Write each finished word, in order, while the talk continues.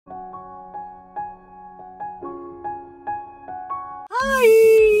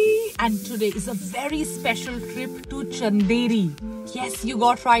and today is a very special trip to Chanderi. Yes, you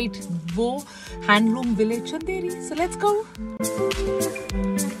got right, वो handloom village Chanderi. So let's go.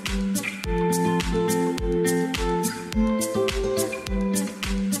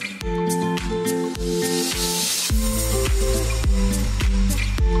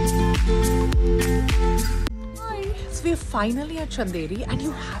 We're finally at Chanderi and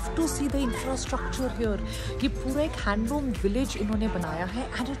you have to see the infrastructure here. ये पूरा एक handloom village इन्होंने बनाया है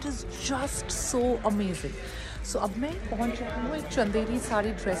and it is just so amazing. So अब मैं पहुंच चुकी हूँ एक चंदेरी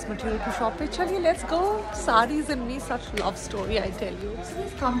साड़ी ड्रेस मटेरियल की शॉप पे. चलिए let's go. Sarees and me, such love story I tell you. So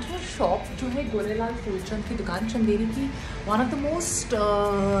we've come to a shop जो है गोरेलाल फूलचंद की दुकान चंदेरी की. One of the most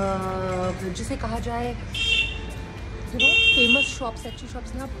जिसे कहा जाए फेमस शॉप्स, अच्छी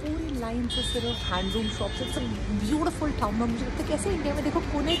शॉप्स. यहाँ पूरी लाइन से सिर्फ handloom shops. It's a beautiful town. में मुझे लगता है कैसे इंडिया में देखो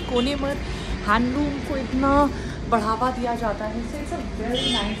कोने कोने में हैंडलूम को इतना बढ़ावा दिया जाता है. So it's a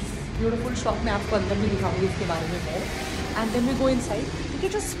very nice beautiful shop. मैं आपको अंदर भी दिखाऊंगी इसके बारे में more. And then we go inside. क्योंकि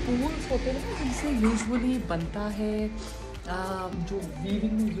जो स्पून्स होते हैं ना जिनसे यूजुअली बनता है, जो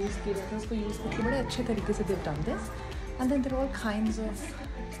वीविंग में यूज़ किए जाते हैं, उसको यूज़ करके बड़े अच्छे तरीके से they've done this. And then there are all kinds of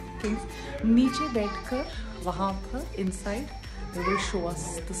things. नीचे बैठकर वहाँ पर inside they will show us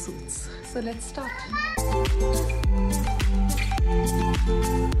the suits. So let's start.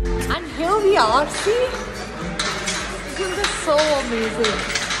 And here we are. See, isn't this so amazing?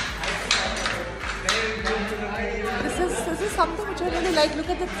 This is something which I really like.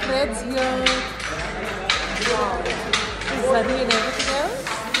 Look at the threads here. Wow, the zari and everything else.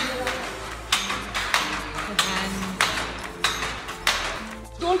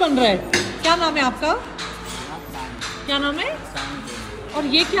 Store बन रहा है. क्या नाम है आपका? क्या नाम है? और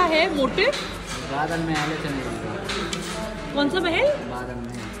ये क्या है मोटिव? बादल महल है चंदेरी. कौन सा महल? बादल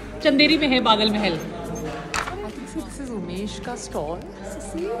महल. चंदेरी में है बादल महल. I think this is Umesh का stall.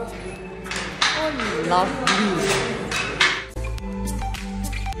 C lovely.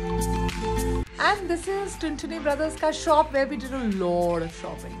 And this is टिंटनी brothers का shop where we did a lot of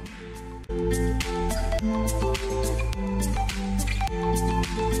shopping.